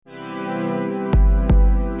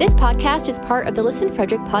This podcast is part of the Listen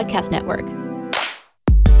Frederick Podcast Network.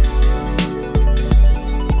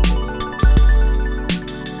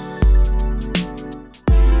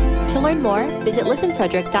 To learn more, visit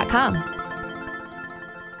listenfrederick.com.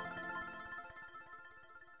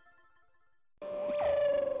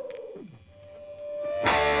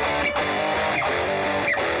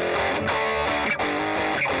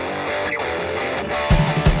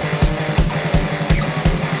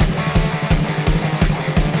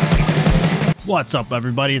 What's up,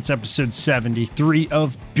 everybody? It's episode 73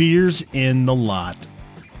 of Beers in the Lot.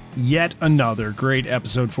 Yet another great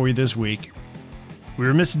episode for you this week. We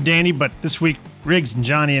were missing Danny, but this week, Riggs and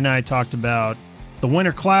Johnny and I talked about the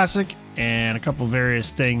Winter Classic and a couple various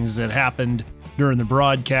things that happened during the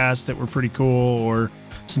broadcast that were pretty cool, or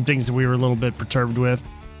some things that we were a little bit perturbed with.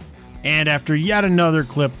 And after yet another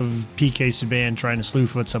clip of PK Subban trying to slew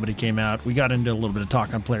foot somebody came out, we got into a little bit of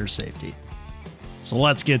talk on player safety. So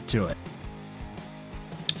let's get to it.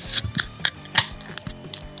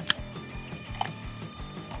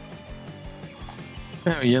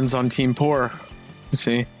 Oh, Yen's on Team Poor. Let's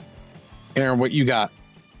see. Aaron, what you got?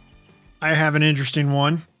 I have an interesting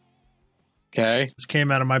one. Okay. This came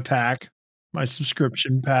out of my pack, my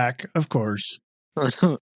subscription pack, of course.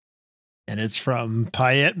 And it's from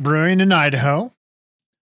Payette Brewing in Idaho.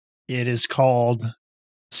 It is called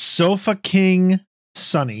Sofa King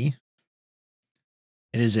Sunny.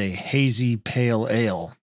 It is a hazy pale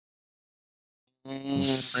ale.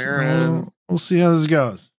 Aaron. We'll see how this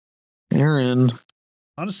goes. Aaron.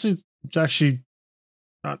 Honestly, it's actually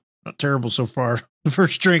not terrible so far. The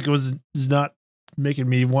first drink is not making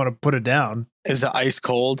me want to put it down. Is it ice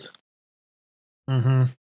cold? Mm-hmm.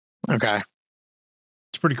 Okay.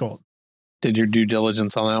 It's pretty cold. Did your due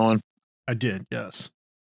diligence on that one? I did, yes.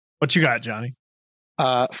 What you got, Johnny?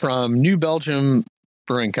 From New Belgium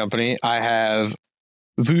Brewing Company, I have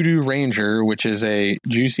Voodoo Ranger, which is a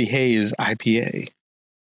Juicy Haze IPA.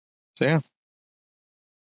 So yeah.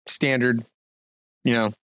 Standard. You know,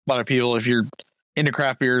 a lot of people, if you're into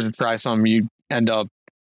craft beers and try some, you end up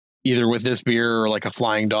either with this beer or like a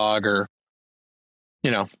Flying Dog or,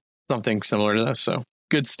 you know, something similar to this. So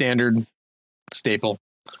good standard staple.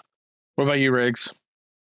 What about you, Riggs?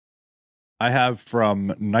 I have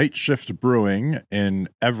from Night Shift Brewing in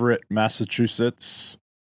Everett, Massachusetts,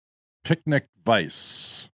 Picnic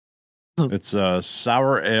Vice. It's a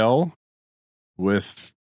sour ale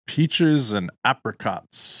with peaches and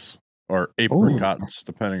apricots. Or apricots,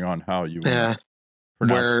 depending on how you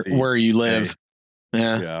pronounce where you live.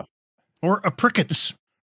 Yeah. Or apricots.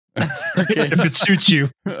 If it suits you.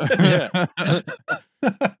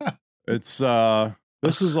 It's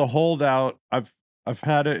this is a holdout. I've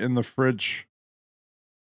had it in the fridge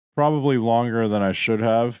probably longer than I should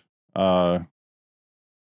have. Our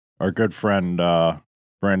good friend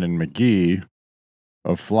Brandon McGee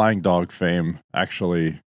of Flying Dog fame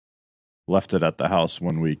actually left it at the house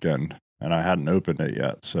one weekend, and I hadn't opened it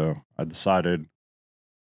yet, so I decided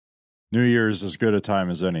New Year's as good a time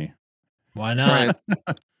as any. Why not?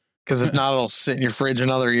 Because if not, it'll sit in your fridge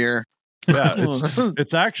another year. Yeah,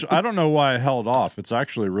 it's actually, I don't know why I held off. It's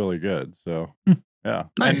actually really good. So yeah,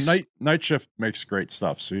 nice. And Night Shift makes great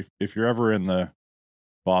stuff. So if you're ever in the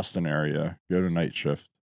Boston area, go to Night Shift.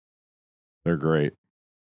 They're great.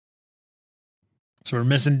 So we're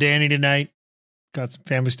missing Danny tonight. Got some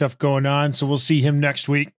family stuff going on, so we'll see him next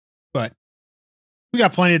week. But we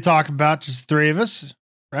got plenty to talk about, just the three of us,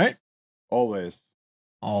 right? Always.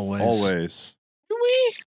 Do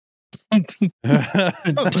we?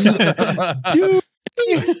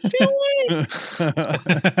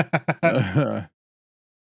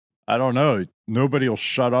 I don't know. Nobody will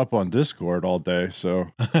shut up on Discord all day,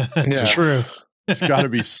 so It's true. It's got to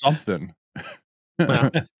be something.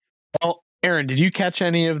 Well, Aaron, did you catch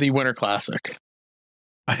any of the Winter Classic?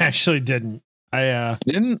 I actually didn't.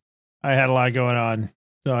 Didn't? I had a lot going on,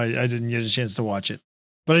 so I didn't get a chance to watch it.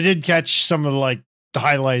 But I did catch some of the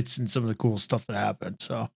highlights and some of the cool stuff that happened.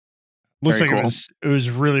 So looks Very like cool. it was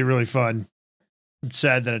really, really fun. I'm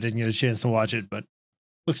sad that I didn't get a chance to watch it, but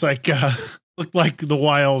looks like looked like the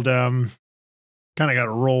Wild kind of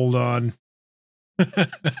got rolled on.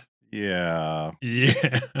 Yeah.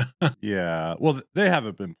 Yeah. Yeah. Well, they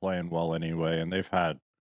haven't been playing well anyway, and they've had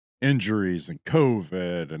injuries and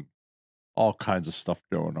COVID and all kinds of stuff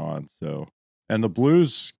going on. So, and the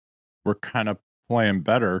Blues were kind of playing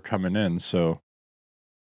better coming in. So,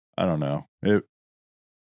 I don't know. The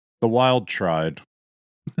Wild tried.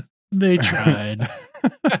 They tried.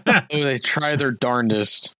 They try their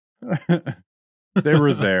darndest. They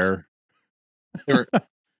were there.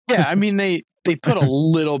 Yeah, I mean they put a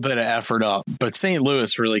little bit of effort up, but St.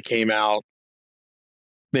 Louis really came out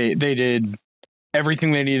They did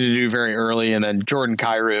everything they needed to do very early, and then Jordan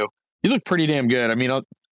Kyrou, he looked pretty damn good. I mean,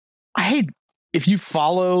 I hate if you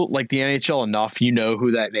follow like the NHL enough, you know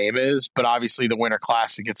who that name is. But obviously, the Winter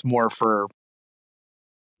Classic, it's more to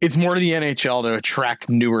the NHL to attract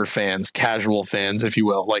newer fans, casual fans, if you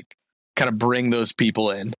will, like kind of bring those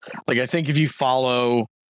people in. Like I think if you follow,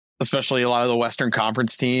 especially a lot of the Western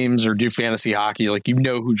Conference teams or do fantasy hockey, like you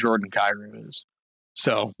know who Jordan Kyrou is.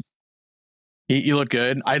 So you look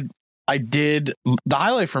good. I did the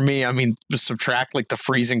highlight for me. I mean, just subtract like the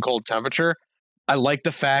freezing cold temperature. I like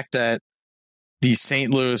the fact that the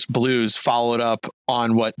St. Louis Blues followed up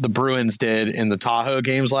on what the Bruins did in the Tahoe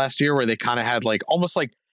games last year, where they kind of had like almost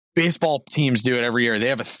like baseball teams do it every year. They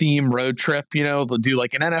have a theme road trip, you know, they'll do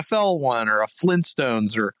like an NFL one or a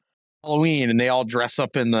Flintstones or Halloween, and they all dress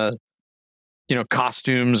up in the, you know,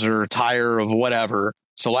 costumes or attire of whatever.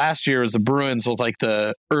 So last year was the Bruins with like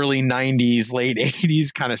the early 90s, late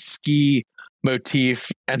 80s kind of ski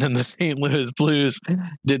motif. And then the St. Louis Blues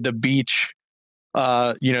did the beach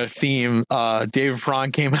theme. David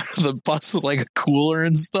Frank came out of the bus with like a cooler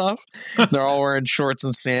and stuff. They're all wearing shorts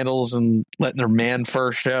and sandals and letting their man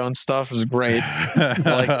fur show and stuff. It was great. I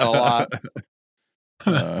liked it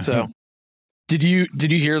a lot. So did you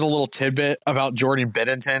hear the little tidbit about Jordan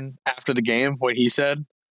Binnington after the game, what he said?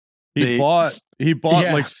 He bought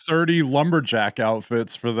like 30 lumberjack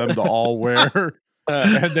outfits for them to all wear.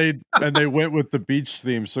 And they went with the beach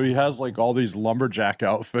theme. So he has like all these lumberjack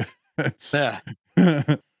outfits. Yeah.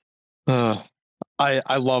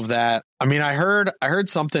 I love that. I mean, I heard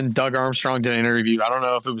something Doug Armstrong did an interview. I don't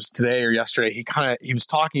know if it was today or yesterday. He was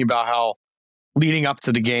talking about how leading up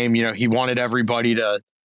to the game, you know, he wanted everybody to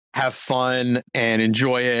have fun and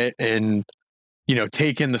enjoy it and, you know,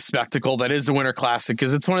 take in the spectacle that is the Winter Classic,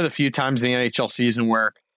 because it's one of the few times in the NHL season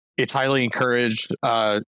where it's highly encouraged,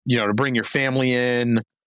 you know, to bring your family in,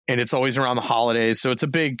 and it's always around the holidays. So it's a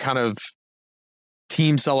big kind of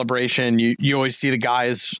team celebration. You always see the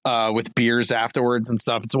guys with beers afterwards and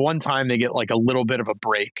stuff. It's one time they get like a little bit of a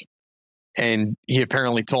break. And he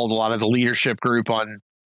apparently told a lot of the leadership group on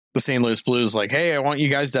the St. Louis Blues, like, hey, I want you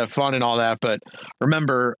guys to have fun and all that. But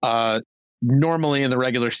remember, normally in the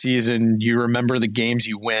regular season, you remember the games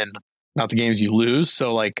you win, not the games you lose.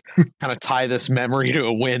 So like kind of tie this memory to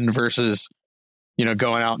a win versus, you know,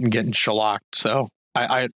 going out and getting shellacked. So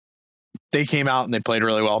they came out and they played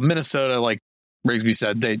really well. Minnesota, like Rigsby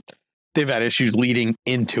said, they've had issues leading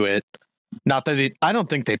into it. Not that I don't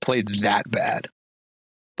think they played that bad,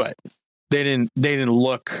 but they didn't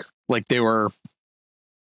look like they were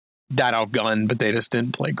that outgunned, but they just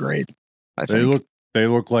didn't play great. I think they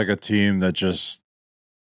look like a team that just,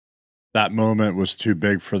 that moment was too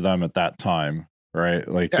big for them at that time, right?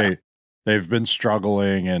 Like they've been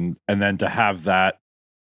struggling, and then to have that,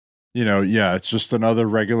 you know, yeah, it's just another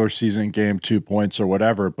regular season game, 2 points or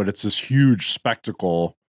whatever, but it's this huge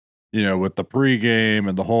spectacle, you know, with the pregame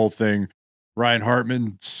and the whole thing. Ryan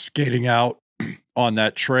Hartman skating out on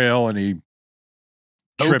that trail, and he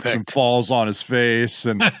trips and falls on his face,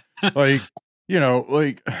 and like, you know,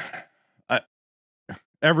 like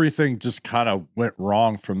everything just kind of went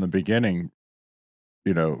wrong from the beginning,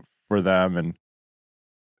 you know, for them. And,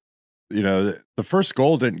 you know, the first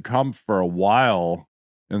goal didn't come for a while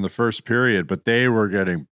in the first period, but they were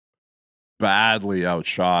getting badly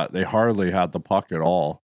outshot. They hardly had the puck at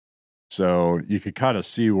all. So you could kind of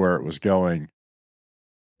see where it was going.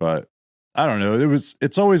 But I don't know.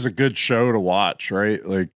 It's always a good show to watch, right?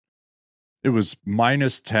 Like it was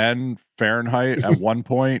 -10 Fahrenheit at one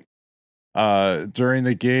point during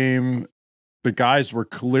the game. The guys were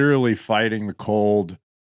clearly fighting the cold.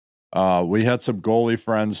 We had some goalie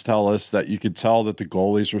friends tell us that you could tell that the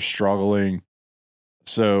goalies were struggling.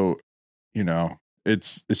 So, you know,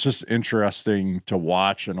 it's just interesting to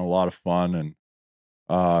watch and a lot of fun, and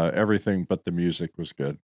everything but the music was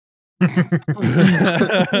good. Yeah,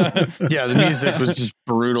 the music was just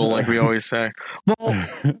brutal, like we always say. Well,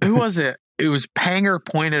 who was it? It was Panger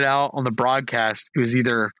pointed out on the broadcast. It was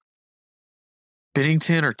either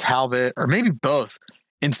Binnington or Talbot, or maybe both.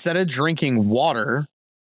 Instead of drinking water,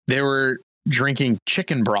 they were drinking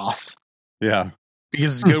chicken broth. Yeah.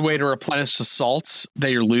 Because it's a good way to replenish the salts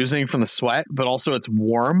that you're losing from the sweat, but also it's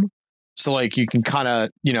warm. So like you can kind of,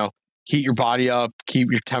 you know, heat your body up, keep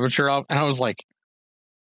your temperature up. And I was like,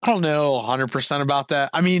 I don't know 100% about that.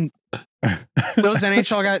 I mean, those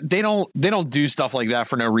NHL guys, they don't do stuff like that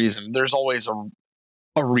for no reason. There's always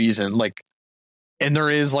a reason. Like, and there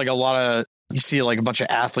is like a lot of, you see like a bunch of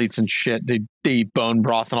athletes and shit. They eat bone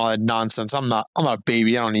broth and all that nonsense. I'm not a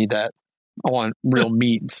baby. I don't need that. I want real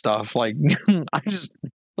meat and stuff. Like I just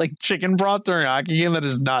like chicken broth during a hockey game. That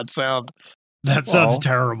does not sound That sounds Well,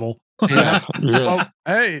 terrible. Yeah. Well,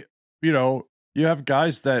 hey, you have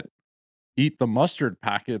guys that eat the mustard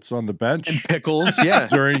packets on the bench And pickles. Yeah.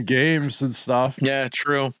 during games and stuff. Yeah.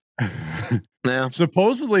 True. Yeah.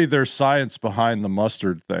 Supposedly there's science behind the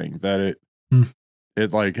mustard thing that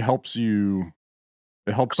it like helps you.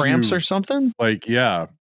 It helps Cramps you, or something? like, yeah.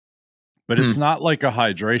 But it's not like a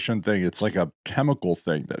hydration thing. It's like a chemical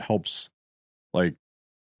thing that helps like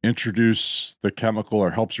introduce the chemical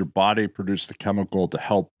or helps your body produce the chemical to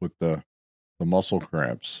help with the muscle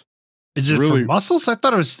cramps. Is it Really- for muscles? I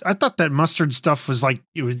thought that mustard stuff was like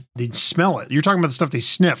they'd smell it. You're talking about the stuff they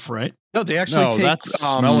sniff, right? No, they actually No, take that's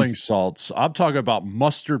smelling salts. I'm talking about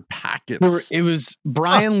mustard packets. It was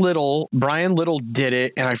Brian Little. Brian Little did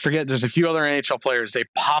it, and I forget. There's a few other NHL players. They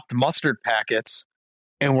popped mustard packets,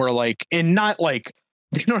 and were like, and not like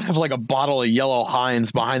they don't have like a bottle of Yellow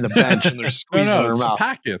Heinz behind the bench, and they're squeezing no, their it's mouth.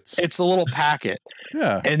 packets. It's a little packet,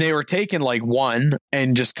 yeah. and they were taking like one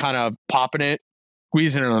and just kind of popping it,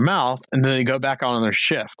 squeezing it in their mouth, and then they go back on their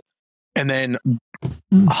shift, and then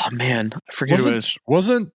oh man, I forget who it was.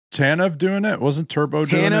 Wasn't Tanev doing it? Wasn't Turbo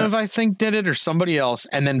doing Tanev, it? I think, did it, or somebody else.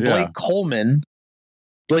 And then Yeah.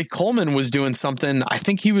 Blake Coleman was doing something. I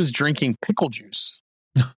think he was drinking pickle juice,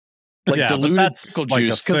 like Yeah, but diluted that's pickle like a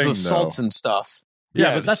juice because of the thing, salts though. and stuff.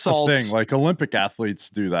 Yeah, but that's salts. the thing. Like Olympic athletes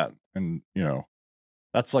do that, and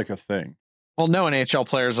that's like a thing. Well, no NHL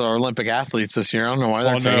players are Olympic athletes this year. I don't know why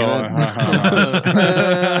they're Oh, taking no. it.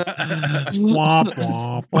 Womp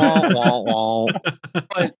womp. Wah, wah, wah.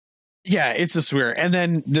 But yeah, it's just weird. And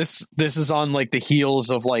then this is on like the heels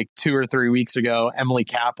of like 2 or 3 weeks ago, Emily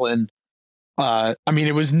Kaplan. I mean,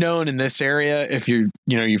 it was known in this area if you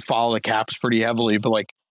follow the Caps pretty heavily, but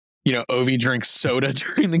like, Ovi drinks soda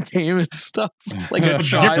during the game and stuff. Like a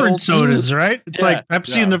child. Different sodas, right? It's Yeah. like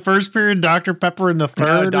Pepsi in the first period, Dr. Pepper in the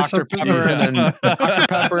third. or Dr. something. Pepper and then Dr.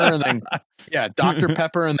 Pepper and then Dr.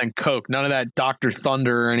 Pepper and then Coke. None of that Dr.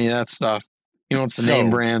 Thunder or any of that stuff. He wants the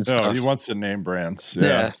name brand No, stuff. he wants the name brands.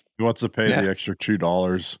 Yeah. He wants to pay Yeah. the extra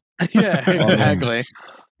 $2. Yeah, exactly.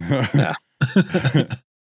 Yeah.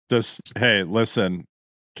 Just, hey, listen,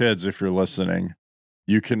 kids, if you're listening,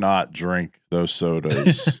 you cannot drink those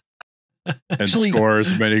sodas and Actually- score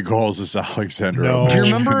as many goals as Alexander. No. Do you Ovechkin.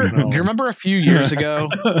 remember? No. Do you remember a few years ago,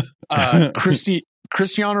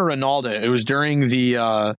 Cristiano Ronaldo? It was during the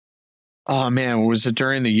was it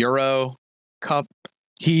during the Euro Cup?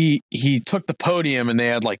 He took the podium and they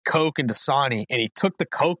had like Coke and Dasani, and he took the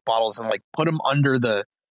Coke bottles and like put them under the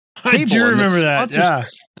I table. do And the remember that. sponsors- Yeah.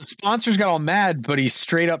 The sponsors got all mad, but he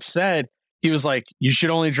straight up said, he was like, "You should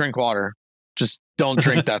only drink water. Just don't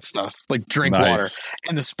drink that stuff. Like drink Nice. water."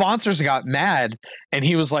 And the sponsors got mad, and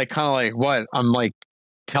he was like, kind of like, "What? I'm like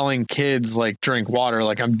telling kids like drink water.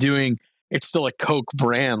 Like I'm doing. It's still a Coke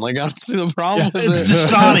brand. Like I don't see the problem with It's it."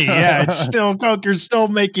 Dasani. Yeah, it's still Coke. You're still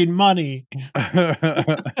making money.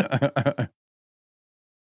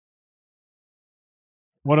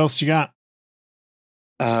 What else you got?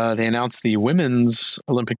 They announced the women's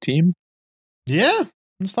Olympic team. Yeah,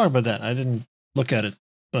 let's talk about that. I didn't look at it.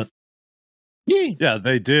 Yeah,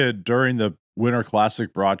 they did during the Winter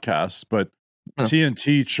Classic broadcast, but Huh.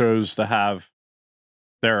 TNT chose to have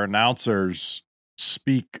their announcers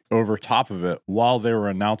speak over top of it while they were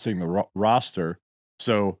announcing the roster.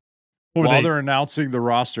 So What were while they- they're announcing the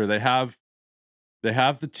roster, they have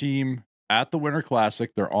the team at the Winter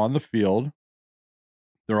Classic. They're on the field.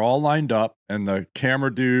 They're all lined up, and the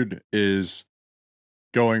camera dude is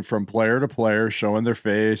going from player to player, showing their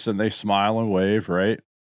face, and they smile and wave, right?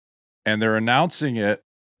 And they're announcing it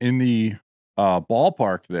in the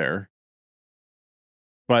ballpark there.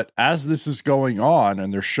 But as this is going on,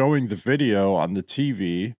 and they're showing the video on the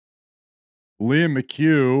TV, Liam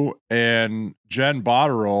McHugh and Jen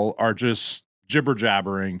Botterill are just jibber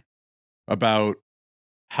jabbering about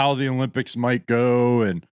how the Olympics might go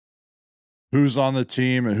and who's on the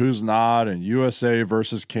team and who's not, and USA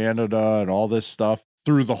versus Canada and all this stuff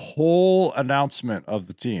through the whole announcement of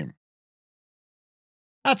the team.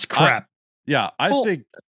 That's crap. Yeah, Well- think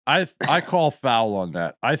I call foul on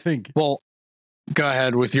that. I think Well, go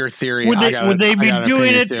ahead with your theory. would I they, got would they I be got an doing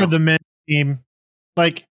opinion it too. for the men's team?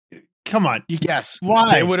 Like, come on. Yes.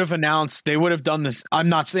 Why? They would have announced, they would have done this. I'm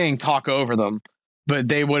not saying talk over them, but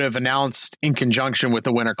they would have announced in conjunction with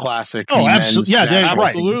the Winter Classic. Oh, the absolutely. men's Yeah, they're national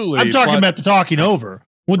right. team. absolutely. I'm talking but- about the talking over.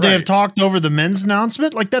 Would they have Right. talked over the men's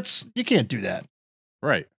announcement? Like, you can't do that.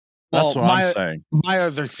 right. That's Well, what my- I'm saying. My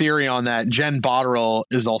other theory on that, Jen Botterill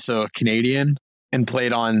is also a Canadian and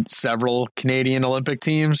played on several Canadian Olympic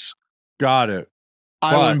teams. Got it.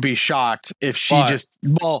 I wouldn't be shocked if she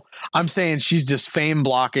I'm saying she's just fame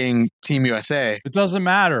blocking Team USA. It doesn't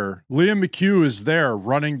matter. Liam McHugh is there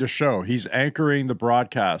running the show. He's anchoring the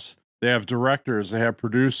broadcast. They have directors. They have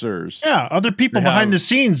producers. Yeah, other people behind the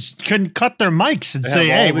scenes couldn't cut their mics and say,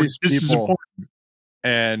 "Hey, this is important."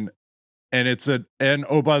 And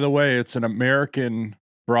oh, by the way, it's an American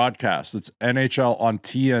broadcast. It's NHL on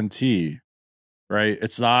TNT, right?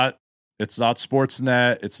 It's not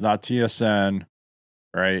Sportsnet. It's not TSN,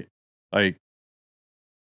 right? Like,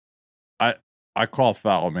 I call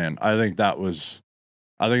foul, man. I think that was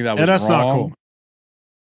that's wrong. Not cool.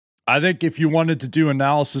 I think if you wanted to do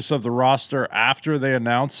analysis of the roster after they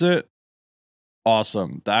announce it,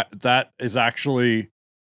 awesome. That is actually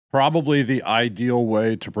probably the ideal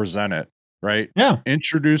way to present it, right? Yeah.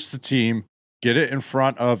 Introduce the team, get it in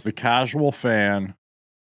front of the casual fan,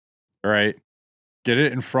 right? Get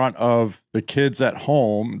it in front of the kids at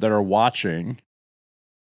home that are watching,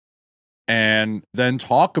 and then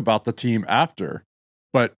talk about the team after.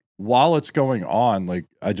 But while it's going on, like,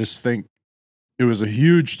 I just think it was a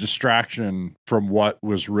huge distraction from what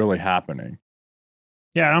was really happening.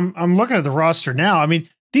 Yeah, I'm looking at the roster now. I mean,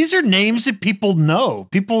 these are names that people know.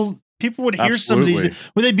 People would hear some of these.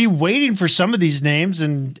 Would they be waiting for some of these names?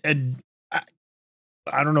 And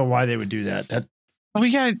I don't know why they would do that.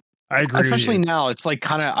 I agree. Especially now, it's like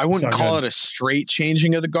kind of, I wouldn't call it a straight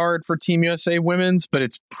changing of the guard for Team USA women's, but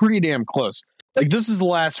it's pretty damn close. Like, this is the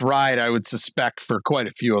last ride, I would suspect, for quite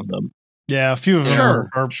a few of them. Yeah, a few of them are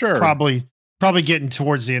probably getting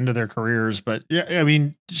towards the end of their careers, but yeah, I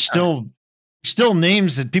mean, still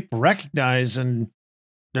names that people recognize, and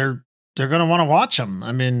they're going to want to watch them.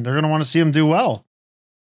 I mean, they're going to want to see them do well.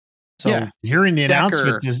 So hearing the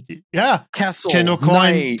announcement is Kessel, Kendall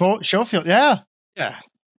Coyne, Schofield, yeah.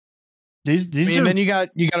 These and then you got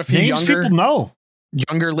a few names people know,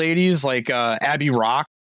 younger ladies like Abby Rock,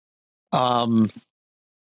 Lee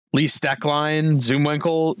Steckline,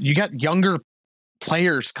 Zumwinkel. You got younger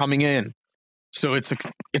players coming in, so it's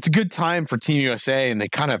a good time for Team USA, and they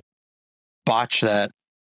kind of botch that.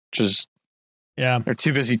 Just they're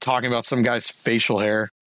too busy talking about some guy's facial hair.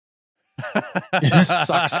 It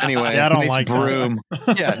sucks anyway. I don't nice like broom.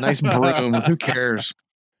 Yeah, nice broom. Who cares?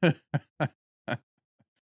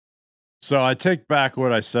 So I take back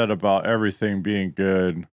what I said about everything being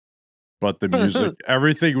good, but the music,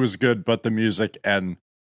 everything was good, but the music and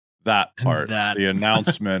that part, the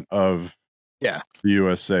announcement of the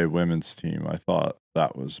USA women's team, I thought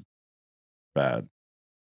that was bad.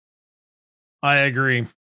 I agree.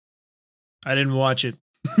 I didn't watch it,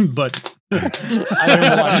 but I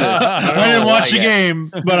didn't watch it. I didn't watch the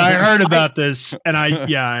game, but I heard about this, and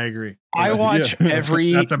I agree. I watch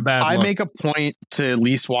every. That's a bad I look. make a point to at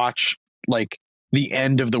least watch like the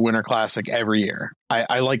end of the Winter Classic every year.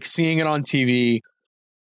 I like seeing it on TV.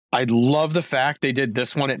 I love the fact they did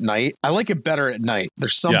this one at night. I like it better at night.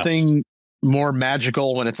 There's something more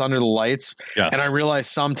magical when it's under the lights. Yes. And I realize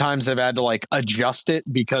sometimes I've had to like adjust it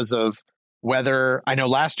because of weather. I know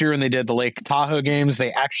last year when they did the Lake Tahoe games,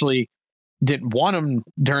 they actually didn't want them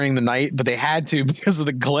during the night, but they had to because of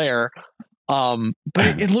the glare. But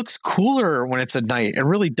it looks cooler when it's at night. It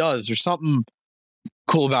really does. There's something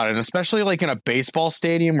cool about it, and especially like in a baseball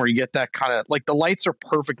stadium where you get that kind of like the lights are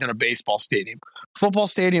perfect in a baseball stadium. Football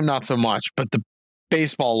stadium, not so much, but the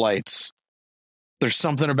baseball lights, there's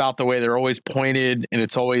something about the way they're always pointed and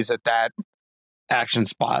it's always at that action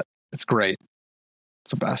spot. It's great.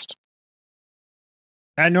 It's the best.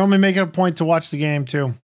 I normally make it a point to watch the game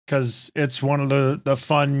too, because it's one of the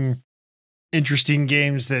fun, interesting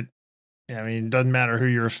games that, I mean, it doesn't matter who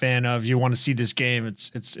you're a fan of. You want to see this game.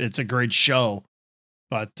 It's a great show.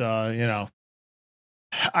 But, you know,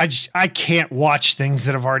 I can't watch things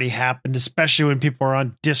that have already happened, especially when people are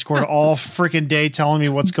on Discord all freaking day telling me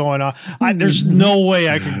what's going on. There's no way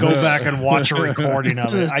I could go back and watch a recording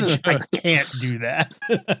of it. I can't do that.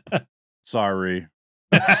 Sorry.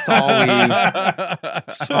 Sorry.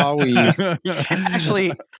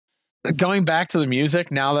 Actually, going back to the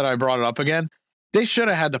music, now that I brought it up again, they should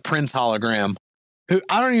have had the Prince hologram. Who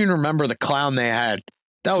I don't even remember the clown they had.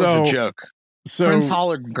 That was a joke. Prince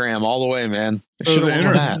hologram all the way, man. They should have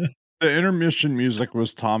won that. The intermission music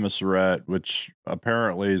was Thomas Rhett, which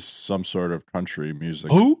apparently is some sort of country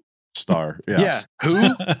music star. Yeah. Who?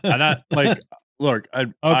 And I look, I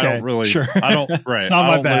don't really, sure. I don't, right. It's not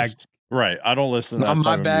my bag. Right. I don't listen to that not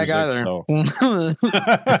my type bag of music, either.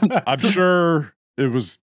 So I'm sure it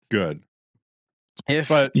was good.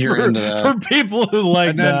 But you're into that. For people who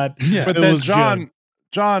like that. Yeah. But then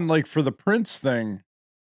John, like for the Prince thing,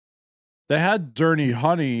 they had Dirty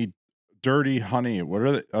Honey. What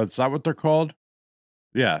are they? Is that what they're called?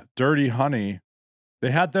 Yeah. Dirty Honey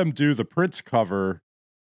they had them do the Prince cover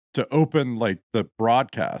to open like the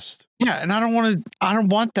broadcast. Yeah, and I don't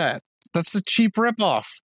want that. That's a cheap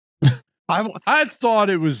ripoff. I thought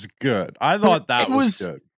it was good. I thought that was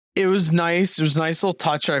good. It was nice. It was a nice little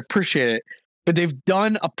touch. I appreciate it. But they've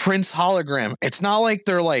done a Prince hologram. It's not like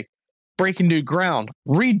they're like breaking new ground.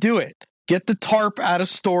 Redo it. Get the tarp out of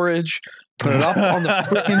storage. Put it up on the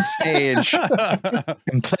freaking stage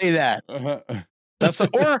and play that.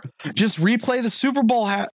 Or just replay the Super Bowl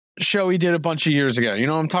show he did a bunch of years ago. You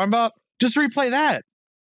know what I'm talking about? Just replay that.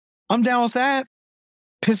 I'm down with that.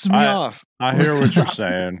 Pisses me off. I hear what you're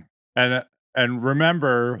saying. And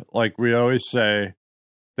remember, like we always say,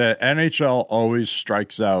 that NHL always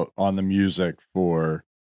strikes out on the music for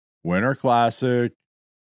Winter Classic,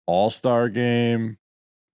 All-Star Game,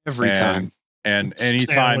 every time. And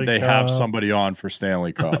anytime they have somebody on for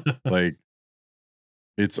Stanley Cup. Like,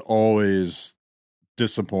 it's always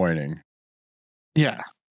disappointing. Yeah,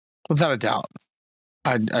 without a doubt.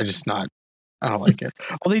 I don't like it.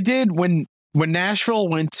 Well, they did when Nashville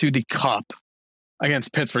went to the Cup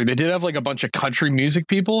against Pittsburgh. They did have like a bunch of country music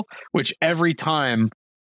people, which every time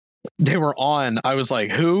they were on, I was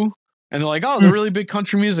like, who? And they're like, oh, they're really big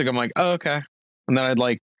country music. I'm like, oh, okay. And then I'd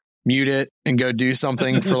like mute it and go do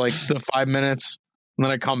something for like the 5 minutes. And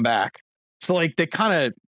then I come back. So like they kind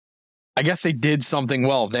of, I guess they did something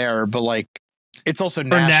well there, but like it's also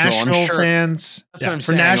Nashville. Nashville fans. That's what I'm for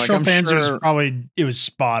saying. Nashville like, fans, it was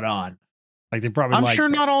spot on. Like they probably. I'm sure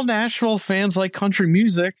not all Nashville fans like country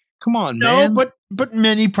music. Come on, man. No, but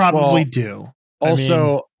many probably do.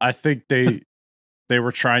 Also, I think they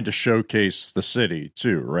were trying to showcase the city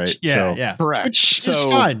too, right? Yeah, yeah, correct. Which is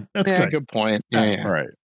fine. That's good. Good point. Yeah. Right.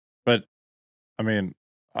 But I mean,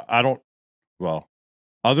 I don't. Well,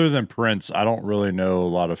 other than Prince, I don't really know a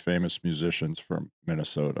lot of famous musicians from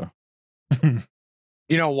Minnesota.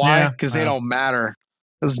 You know why? Because they don't matter.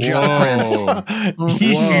 It's just Prince.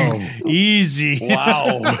 Easy.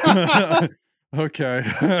 Wow. Okay.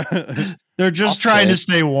 They're just trying to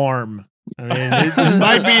stay warm. I mean, it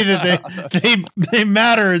might be that they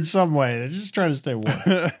matter in some way. They're just trying to stay warm.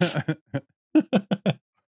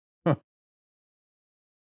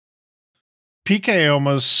 PK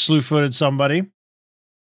almost slew-footed somebody.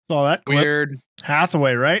 Saw that clip. Weird.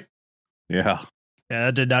 Hathaway, right? Yeah. Yeah,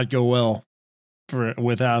 that did not go well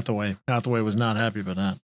with Hathaway. Hathaway was not happy about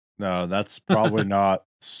that. No, that's probably not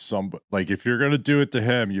like if you're gonna do it to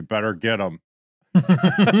him, you better get him.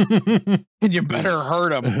 And you better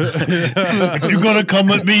hurt him. If you're gonna come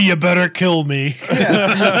at me, you better kill me.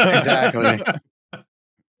 Yeah, exactly.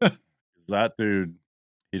 That dude,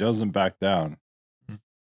 he doesn't back down.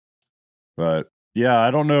 But yeah,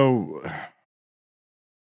 I don't know.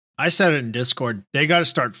 I said it in Discord. They got to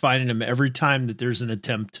start finding him every time that there's an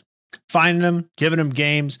attempt. Finding him, giving him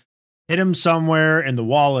games, hit him somewhere in the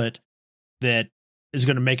wallet that is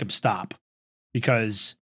going to make him stop,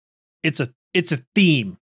 because it's a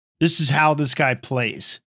theme. This is how this guy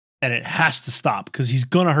plays, and it has to stop because he's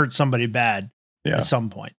going to hurt somebody bad at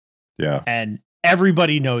some point. Yeah. And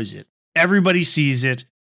everybody knows it. Everybody sees it.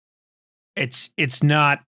 It's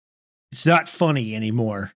not funny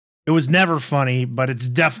anymore. It was never funny, but it's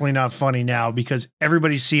definitely not funny now because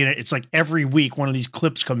everybody's seeing it. It's like every week one of these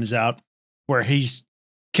clips comes out where he's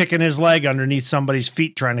kicking his leg underneath somebody's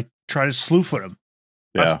feet trying to slew foot him.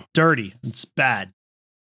 That's dirty. It's bad.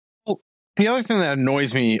 Well, the other thing that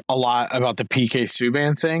annoys me a lot about the PK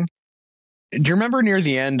Subban thing, do you remember near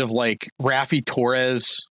the end of like Raffi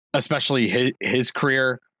Torres, especially his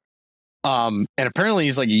career? And apparently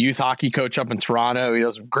he's like a youth hockey coach up in Toronto. He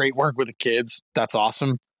does great work with the kids. That's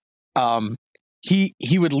awesome.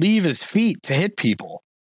 He would leave his feet to hit people.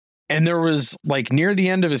 And there was like near the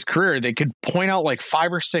end of his career, they could point out like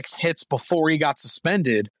 5 or 6 hits before he got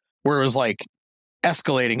suspended where it was like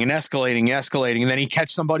escalating and escalating and escalating. And then he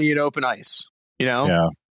catch somebody at open ice, you know? Yeah.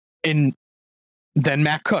 And then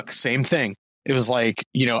Matt Cook, same thing. It was like,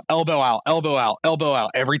 you know, elbow out, elbow out, elbow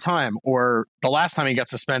out every time. Or the last time he got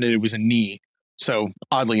suspended, it was a knee. So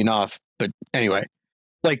oddly enough, but anyway,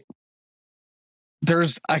 like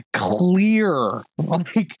there's a clear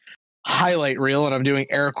like highlight reel, and I'm doing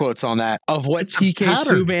air quotes on that, of what PK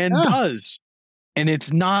Subban does. And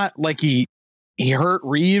it's not like he hurt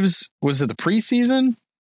Reeves. Was it the preseason?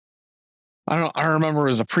 I don't remember if it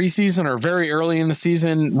was a preseason or very early in the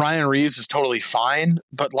season. Ryan Reeves is totally fine,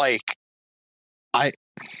 but like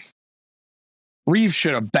Reeves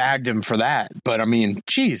should have bagged him for that. But I mean,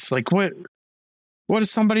 geez, like what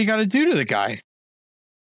has somebody got to do to the guy?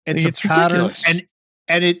 It's ridiculous.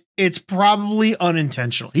 And it's probably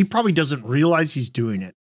unintentional. He probably doesn't realize he's doing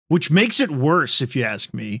it, which makes it worse if you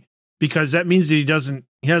ask me, because that means that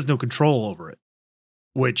he has no control over it.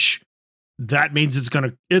 which that means it's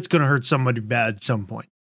gonna hurt somebody bad at some point.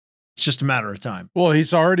 It's just a matter of time. Well,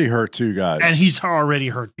 he's already hurt 2 guys. And he's already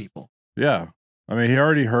hurt people. Yeah. I mean, he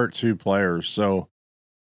already hurt 2 players. So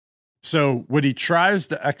when he tries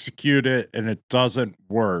to execute it and it doesn't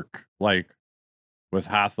work, like with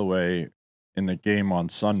Hathaway in the game on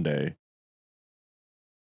Sunday,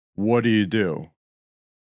 what do you do?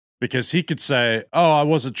 Because he could say, "Oh, I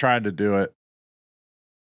wasn't trying to do it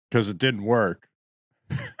because it didn't work."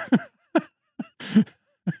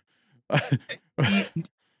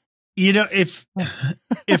 You know, if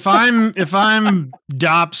I'm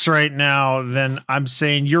Dops right now, then I'm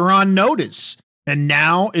saying you're on notice. And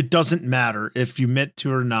now it doesn't matter if you meant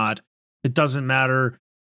to or not. It doesn't matter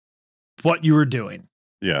what you were doing.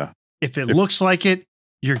 Yeah. If it looks like it,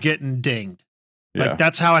 you're getting dinged. Yeah. Like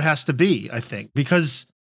that's how it has to be, I think, because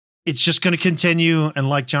it's just going to continue. And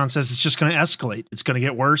like John says, it's just going to escalate. It's going to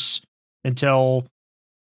get worse until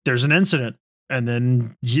there's an incident, and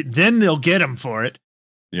then they'll get him for it.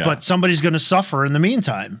 Yeah. But somebody's going to suffer in the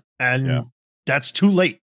meantime, and that's too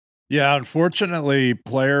late. Yeah. Unfortunately,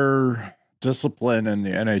 player discipline in the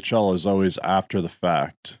NHL is always after the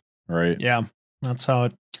fact, right? Yeah, that's how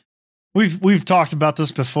it. We've talked about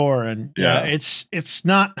this before, and it's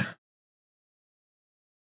not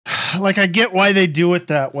like I get why they do it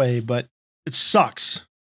that way, but it sucks.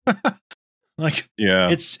 Like,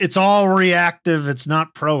 it's all reactive. It's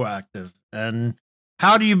not proactive. And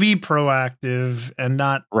how do you be proactive and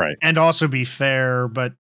not right and also be fair?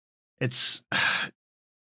 But it's a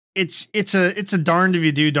darned if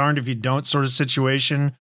you do, darned if you don't sort of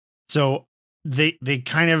situation. So they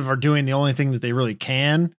kind of are doing the only thing that they really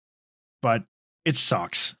can, but it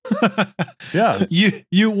sucks. Yeah.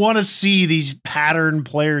 You want to see these pattern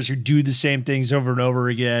players who do the same things over and over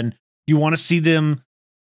again. You want to see them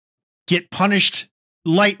get punished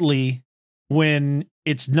lightly when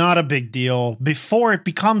it's not a big deal before it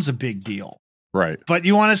becomes a big deal. Right. But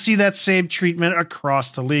you want to see that same treatment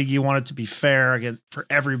across the league. You want it to be fair again for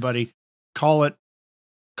everybody. Call it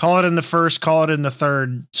in the first, call it in the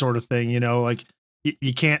third sort of thing. You know, like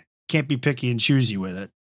you can't be picky and choosy with it.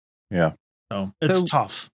 Yeah. So it's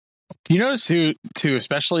tough. You notice who too,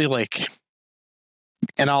 especially like,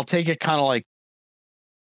 and I'll take it kind of like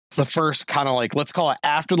the first kind of like, let's call it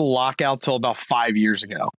after the lockout till about 5 years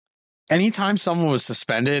ago. Anytime someone was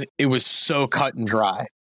suspended, it was so cut and dry.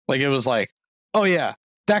 Like it was like, oh yeah,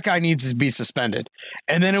 that guy needs to be suspended.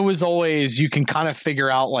 And then it was always, you can kind of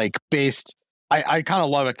figure out like based, I kind of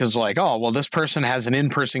love it because like, oh, well, this person has an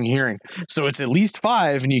in-person hearing. So it's at least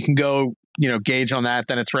 5 and you can go, gauge on that.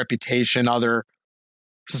 Then it's reputation, other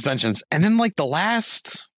suspensions. And then like the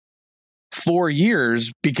last 4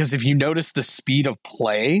 years, because if you notice the speed of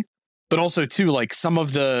play, but also too, like some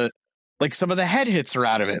of the head hits are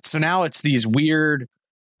out of it. So now it's these weird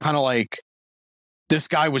kind of like, this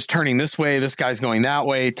guy was turning this way, this guy's going that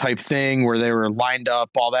way type thing where they were lined up,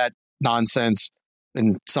 all that nonsense.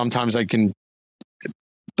 And sometimes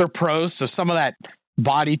they're pros. So some of that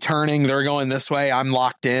body turning, they're going this way, I'm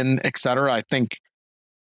locked in, etc. I think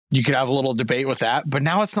you could have a little debate with that, but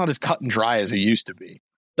now it's not as cut and dry as it used to be.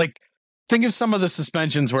 Like think of some of the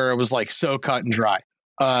suspensions where it was like so cut and dry.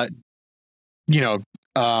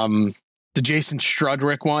 The Jason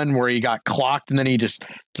Strudwick one where he got clocked and then he just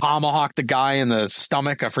tomahawked the guy in the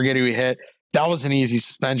stomach. I forget who he hit. That was an easy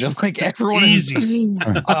suspension. Like everyone easy.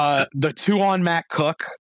 The 2 on Matt Cook,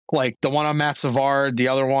 like the 1 on Matt Savard, the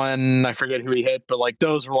other one, I forget who he hit, but like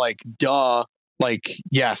those were like, duh. Like,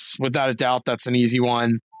 yes, without a doubt, that's an easy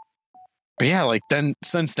one. But yeah, like then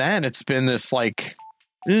since then it's been this like,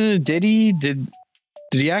 did he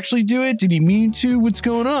actually do it? Did he mean to? What's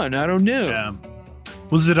going on? I don't know. Yeah.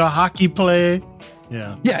 Was it a hockey play?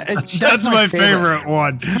 Yeah. Yeah. That's my favorite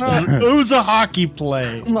one. It was a hockey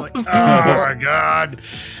play. Like, oh my God.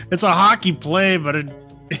 It's a hockey play, but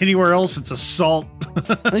anywhere else it's assault.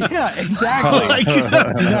 Yeah, exactly.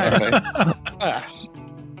 Exactly.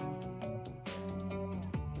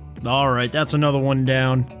 All right. That's another one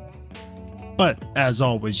down. But as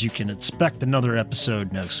always, you can expect another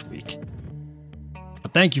episode next week.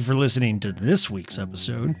 But thank you for listening to this week's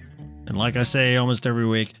episode. And like I say almost every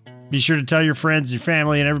week, be sure to tell your friends, your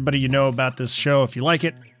family, and everybody you know about this show if you like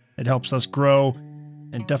it. It helps us grow.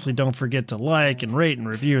 And definitely don't forget to like and rate and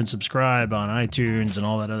review and subscribe on iTunes and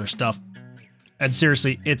all that other stuff. And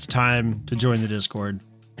seriously, it's time to join the Discord.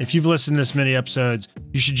 If you've listened to this many episodes,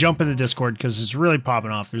 you should jump in the Discord because it's really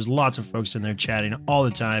popping off. There's lots of folks in there chatting all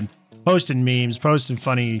the time, posting memes, posting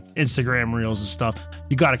funny Instagram reels and stuff.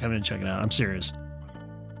 You got to come in and check it out. I'm serious.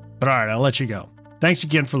 But all right, I'll let you go. Thanks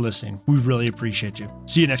again for listening. We really appreciate you.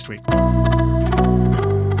 See you next week.